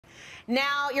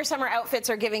Now your summer outfits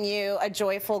are giving you a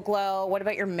joyful glow. What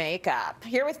about your makeup?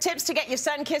 Here with tips to get you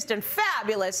sun-kissed and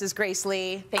fabulous is Grace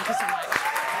Lee. Thank you so much.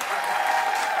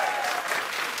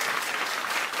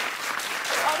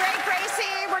 All right, Gracie,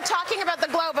 we're talking about the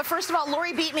glow, but first of all,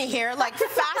 Lori beat me here, like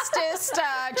fastest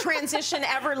transition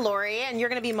ever, Lori, and you're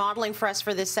going to be modeling for us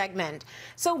for this segment.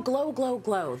 So glow, glow,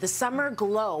 glow, the summer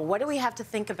glow. What do we have to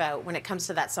think about when it comes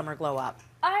to that summer glow up?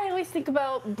 I always think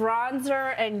about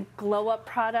bronzer and glow-up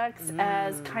products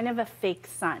as kind of a fake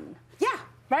sun. Yeah.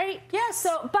 Right? Yes.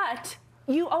 So, but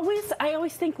I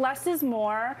always think less is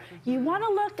more. You want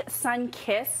to look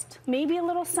sun-kissed, maybe a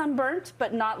little sunburnt,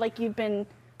 but not like you've been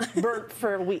burnt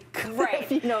for a week, right?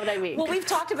 If you know what I mean. Well, we've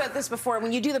talked about this before.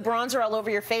 When you do the bronzer all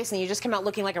over your face and you just come out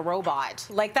looking like a robot,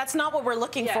 like that's not what we're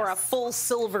looking for, a full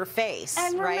silver face,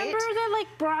 and right? remember that like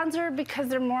bronzer, because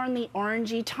they're more in the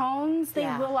orangey tones, they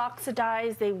will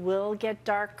oxidize, they will get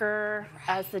darker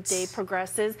as the day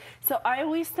progresses. So I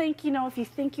always think, you know, if you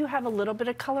think you have a little bit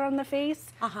of color on the face,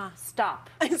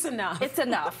 stop. It's enough. It's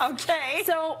enough. Okay.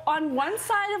 So on one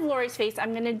side of Lori's face,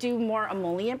 I'm going to do more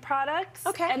emollient products.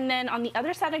 Okay. And then on the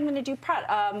other side, I'm going to do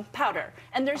powder.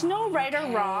 And there's no right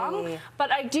or wrong,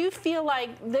 but I do feel like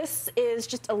this is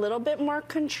just a little bit more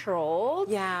controlled.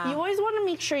 Yeah. You always want to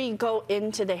make sure you go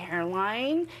into the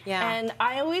hairline. Yeah. And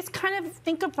I always kind of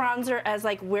think of bronzer as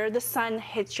like where the sun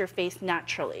hits your face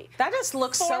naturally. That just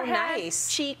looks Forehead, so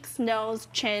nice. Cheeks, nose,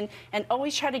 chin, and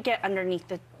always try to get underneath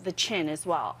the chin as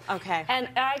well. Okay. And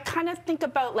I kind of think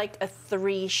about like a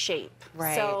 3 shape.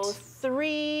 Right. So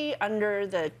 3 under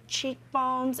the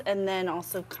cheekbones, and then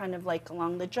also kind of like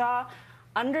along the jaw,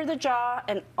 under the jaw,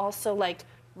 and also like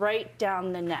right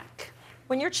down the neck.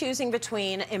 When you're choosing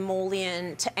between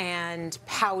emollient and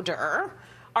powder,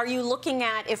 are you looking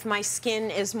at if my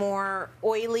skin is more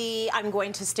oily, I'm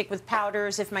going to stick with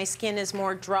powders. If my skin is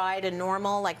more dried and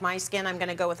normal, like my skin, I'm going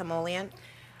to go with emollient?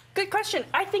 Good question.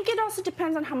 I think it also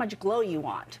depends on how much glow you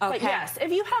want. Okay. But yes,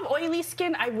 if you have oily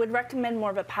skin, I would recommend more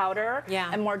of a powder. Yeah.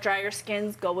 And more drier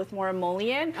skins, go with more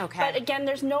emollient. Okay. But again,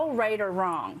 there's no right or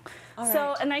wrong. All so,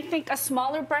 right. and I think a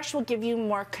smaller brush will give you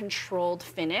more controlled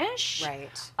finish.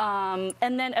 Right.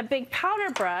 And then a big powder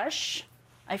brush,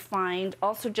 I find,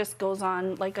 also just goes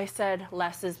on, like I said,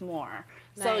 less is more.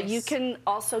 Nice. So you can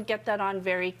also get that on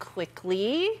very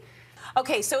quickly.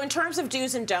 Okay, so in terms of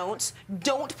do's and don'ts,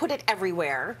 don't put it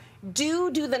everywhere.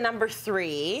 Do the number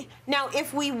 3. Now,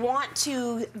 if we want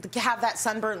to have that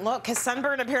sunburnt look, because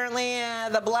sunburnt apparently,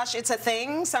 the blush, it's a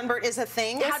thing. Sunburnt is a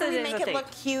thing. Yes, how do we it is make a it thing.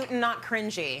 look cute and not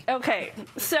cringy? Okay,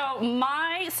 so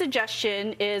my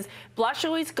suggestion is blush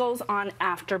always goes on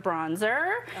after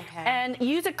bronzer. Okay. And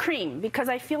use a cream, because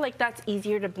I feel like that's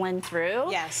easier to blend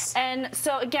through. Yes. And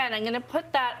so again, I'm gonna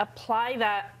apply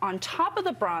that on top of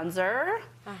the bronzer,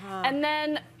 and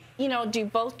then, you know, do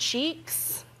both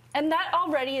cheeks. And that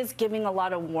already is giving a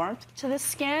lot of warmth to the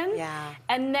skin. Yeah.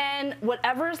 And then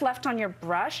whatever is left on your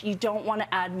brush, you don't want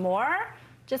to add more.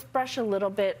 Just brush a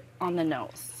little bit on the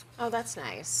nose. Oh, that's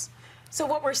nice. So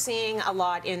what we're seeing a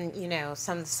lot in, you know,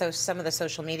 some of the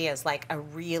social media is like a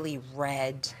really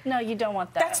red. No, you don't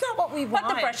want that. That's not what we want.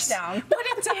 Put the brush down. Put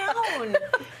it down.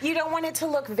 You don't want it to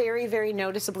look very, very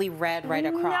noticeably red right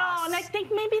across. No, and I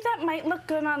think maybe that might look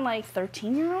good on like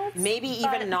 13-year-olds. Maybe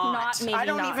even not. Maybe I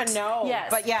don't not. even know. Yes.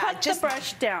 But yeah, put just the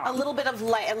brush down. A little bit of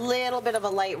a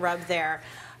light rub there.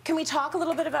 Can we talk a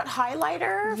little bit about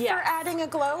highlighter for adding a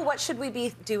glow? What should we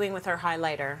be doing with our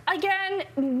highlighter? Again,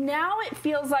 now it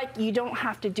feels like you don't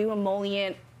have to do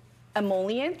emollients.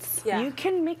 Yeah. You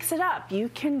can mix it up. You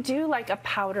can do like a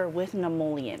powder with an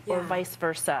emollient or vice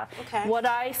versa. Okay. What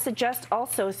I suggest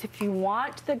also is if you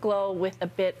want the glow with a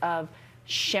bit of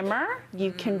shimmer,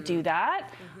 you can do that.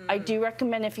 I do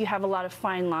recommend if you have a lot of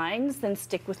fine lines, then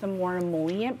stick with a more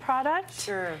emollient product.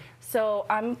 Sure. So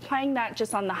I'm applying that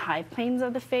just on the high planes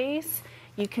of the face.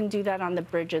 You can do that on the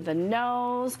bridge of the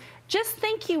nose. Just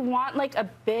think you want like a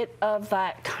bit of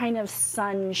that kind of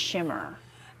sun shimmer.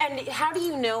 And how do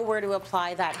you know where to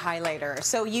apply that highlighter?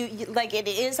 So you like it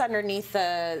is underneath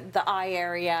the eye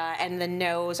area and the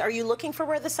nose. Are you looking for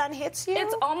where the sun hits you?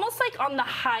 It's almost like on the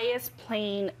highest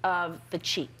plane of the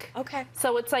cheek. Okay.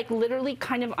 So it's like literally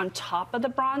kind of on top of the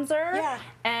bronzer. Yeah.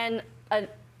 And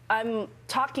I'm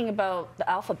talking about the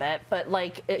alphabet, but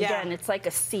like again, it's like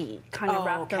a C kind of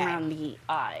wrapped around the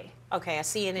eye. Okay, a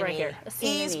C and an right E. Here. A C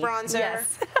E is and an E. bronzer.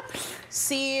 Yes.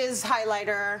 C is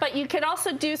highlighter. But you could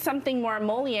also do something more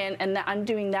emollient, and I'm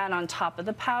doing that on top of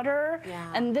the powder.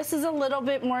 Yeah. And this is a little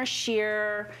bit more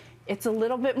sheer. It's a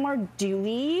little bit more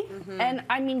dewy. And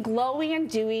I mean, glowy and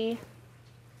dewy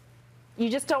You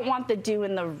just don't want the dew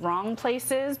in the wrong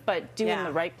places, but dew in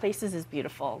the right places is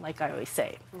beautiful, like I always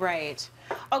say. Right.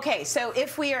 Okay, so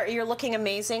if you're looking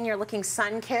amazing, you're looking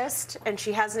sun-kissed, and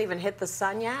she hasn't even hit the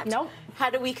sun yet. Nope. How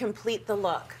do we complete the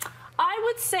look? I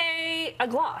would say a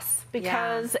gloss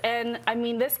because, and I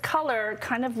mean, this color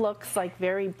kind of looks like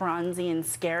very bronzy and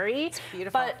scary. It's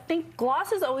beautiful. But I think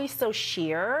gloss is always so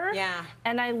sheer. Yeah.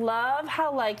 And I love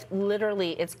how, like,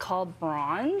 literally it's called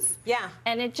bronze. Yeah.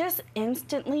 And it just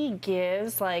instantly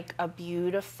gives, like, a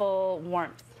beautiful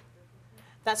warmth.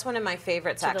 That's one of my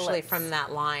favorites, actually, from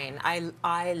that line.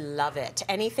 I love it.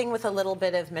 Anything with a little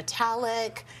bit of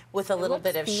metallic, with a little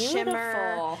bit of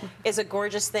shimmer is a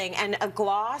gorgeous thing. And a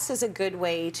gloss is a good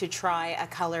way to try a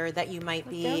color that you might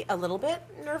be a little bit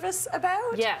nervous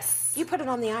about. Yes. You put it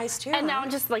on the eyes, too. And now I'm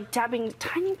just, like, dabbing a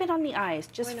tiny bit on the eyes,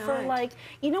 just for, like,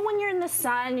 you know when you're in the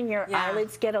sun and your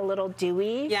eyelids get a little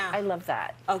dewy? Yeah. I love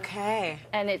that. Okay.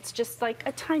 And it's just, like,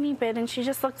 a tiny bit, and she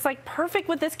just looks, like, perfect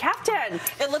with this caftan.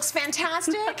 It looks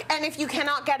fantastic. And if you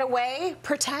cannot get away,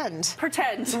 pretend.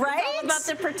 Pretend. Right? It's all about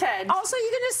the pretend. Also, you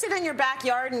can just sit in your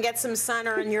backyard and get some sun,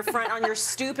 or in your front on your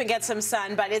stoop and get some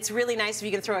sun. But it's really nice if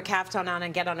you can throw a caftan on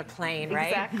and get on a plane, right?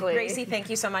 Exactly. Gracie, thank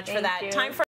you so much for that. You. Time